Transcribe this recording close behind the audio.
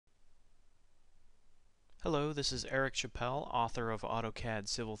Hello, this is Eric Chappell, author of AutoCAD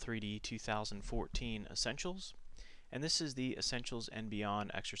Civil 3D 2014 Essentials, and this is the Essentials and Beyond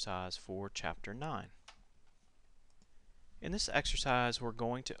exercise for Chapter 9. In this exercise, we're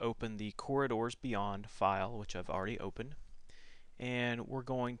going to open the Corridors Beyond file, which I've already opened, and we're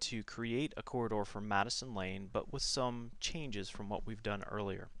going to create a corridor for Madison Lane, but with some changes from what we've done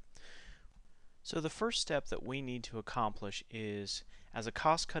earlier. So the first step that we need to accomplish is, as a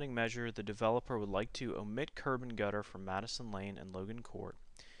cost-cutting measure, the developer would like to omit curb and gutter from Madison Lane and Logan Court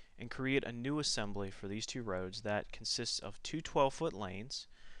and create a new assembly for these two roads that consists of two 12-foot lanes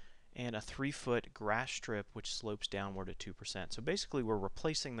and a 3-foot grass strip which slopes downward at 2%. So basically we're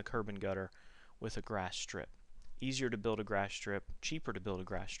replacing the curb and gutter with a grass strip. Easier to build a grass strip, cheaper to build a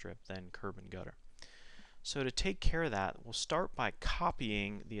grass strip than curb and gutter. So to take care of that, we'll start by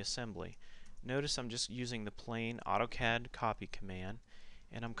copying the assembly. Notice I'm just using the plain AutoCAD copy command,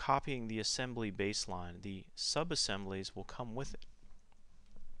 and I'm copying the assembly baseline. The sub-assemblies will come with it.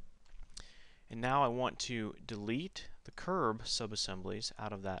 And now I want to delete the curb sub-assemblies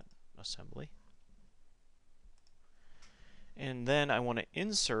out of that assembly. And then I want to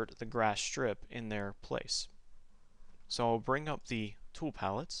insert the grass strip in their place. So I'll bring up the tool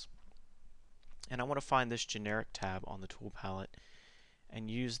palettes, and I want to find this generic tab on the tool palette and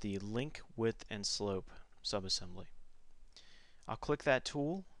use the link, width, and slope subassembly. I'll click that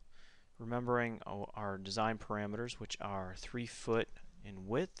tool, remembering our design parameters, which are 3 foot in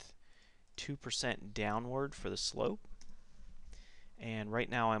width, 2% downward for the slope, and right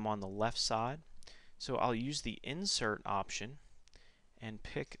now I'm on the left side, so I'll use the insert option and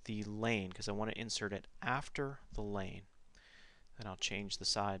pick the lane because I want to insert it after the lane. Then I'll change the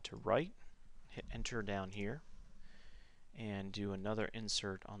side to right, hit enter down here, and do another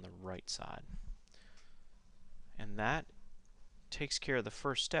insert on the right side. And that takes care of the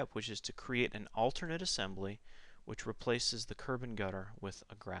first step, which is to create an alternate assembly which replaces the curb and gutter with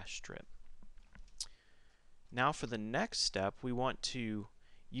a grass strip. Now for the next step, we want to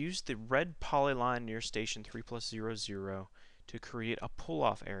use the red polyline near station 3+00 to create a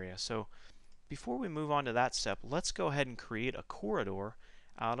pull-off area. So before we move on to that step, let's go ahead and create a corridor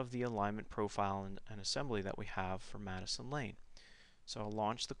out of the alignment profile and assembly that we have for Madison Lane. So I'll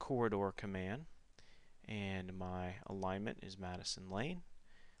launch the corridor command, and my alignment is Madison Lane,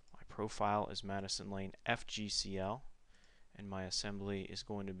 my profile is Madison Lane FGCL, and my assembly is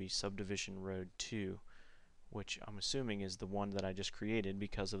going to be Subdivision Road 2, which I'm assuming is the one that I just created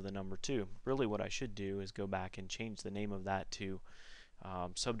because of the number 2. Really what I should do is go back and change the name of that to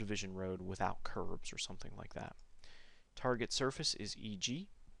Subdivision Road without curbs or something like that. Target surface is EG,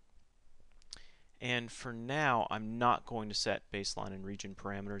 and for now I'm not going to set baseline and region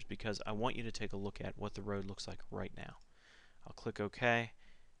parameters because I want you to take a look at what the road looks like right now. I'll click OK,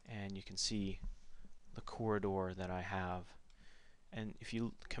 and you can see the corridor that I have. And if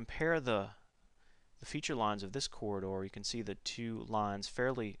you compare the feature lines of this corridor, you can see the two lines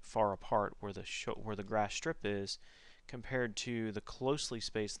fairly far apart where the grass strip is compared to the closely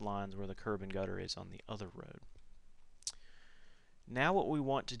spaced lines where the curb and gutter is on the other road. Now what we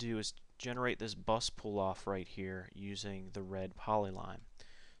want to do is generate this bus pull-off right here using the red polyline.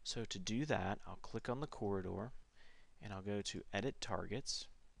 So to do that, I'll click on the corridor and I'll go to Edit Targets.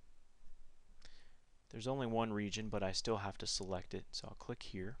 There's only one region, but I still have to select it, so I'll click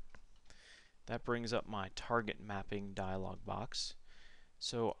here. That brings up my target mapping dialog box.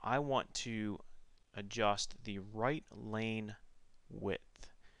 So I want to adjust the right lane width.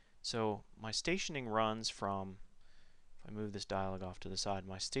 So my stationing runs from, if I move this dialog off to the side,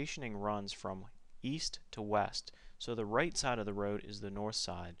 my stationing runs from east to west. So the right side of the road is the north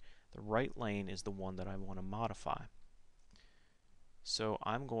side. The right lane is the one that I want to modify. So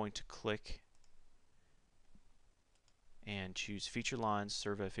I'm going to click and choose Feature Lines,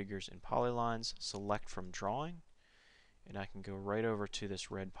 Survey Figures, and Polylines, select from Drawing, and I can go right over to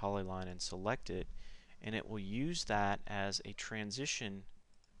this red polyline and select it, and it will use that as a transition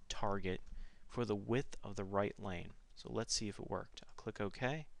target for the width of the right lane. So let's see if it worked. I'll click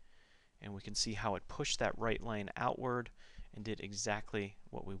OK, and we can see how it pushed that right lane outward and did exactly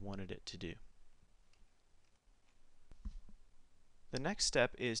what we wanted it to do. The next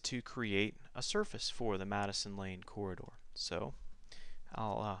step is to create a surface for the Madison Lane corridor. So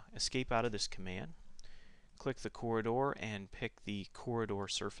I'll escape out of this command, click the corridor, and pick the Corridor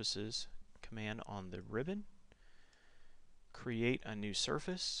Surfaces command on the ribbon, create a new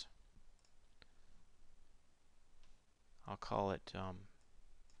surface. I'll call it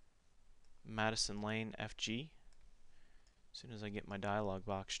Madison Lane FG as soon as I get my dialog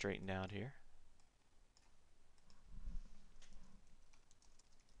box straightened out here.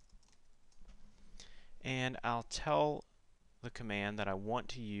 and I'll tell the command that I want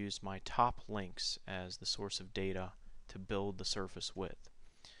to use my top links as the source of data to build the surface with.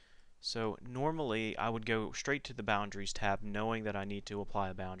 So normally I would go straight to the Boundaries tab knowing that I need to apply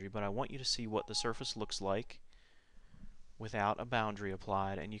a boundary, but I want you to see what the surface looks like without a boundary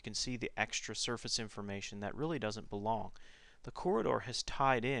applied, and you can see the extra surface information that really doesn't belong. The corridor has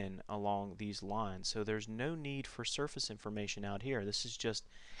tied in along these lines, so there's no need for surface information out here. This is just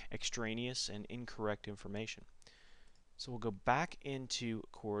extraneous and incorrect information. So we'll go back into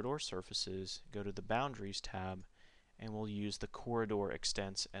Corridor Surfaces, go to the Boundaries tab, and we'll use the corridor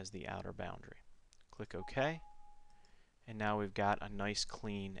extents as the outer boundary. Click OK, and now we've got a nice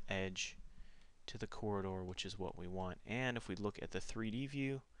clean edge to the corridor, which is what we want. And if we look at the 3D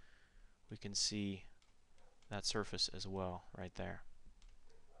view, we can see that surface as well right there.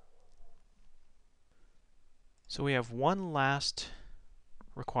 So we have one last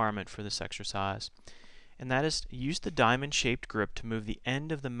requirement for this exercise, and that is use the diamond-shaped grip to move the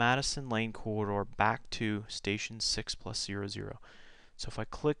end of the Madison Lane corridor back to station 6+00. So if I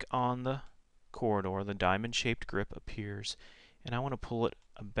click on the corridor, the diamond-shaped grip appears, and I want to pull it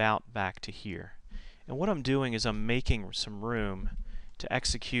about back to here. And what I'm doing is I'm making some room to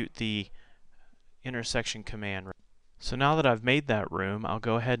execute the intersection command. So now that I've made that room, I'll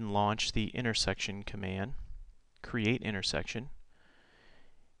go ahead and launch the intersection command, create intersection.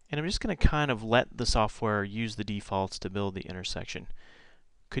 And I'm just going to kind of let the software use the defaults to build the intersection.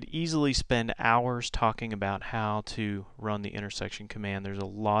 Could easily spend hours talking about how to run the intersection command. There's a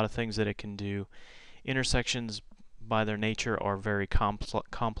lot of things that it can do. Intersections, by their nature, are very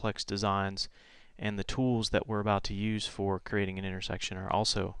complex designs, and the tools that we're about to use for creating an intersection are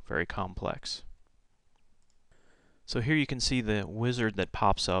also very complex. So here you can see the wizard that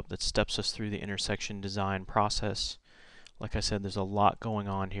pops up that steps us through the intersection design process. Like I said, there's a lot going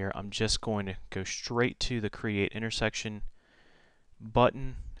on here. I'm just going to go straight to the Create Intersection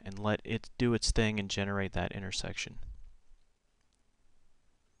button and let it do its thing and generate that intersection.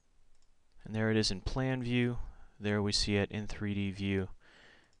 And there it is in plan view. There we see it in 3D view.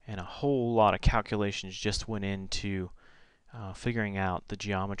 And a whole lot of calculations just went into figuring out the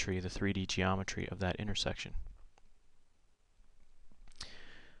geometry, the 3D geometry of that intersection.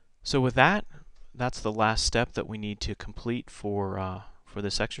 So with that, that's the last step that we need to complete for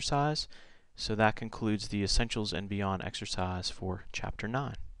this exercise. So that concludes the Essentials and Beyond exercise for Chapter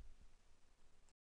 9.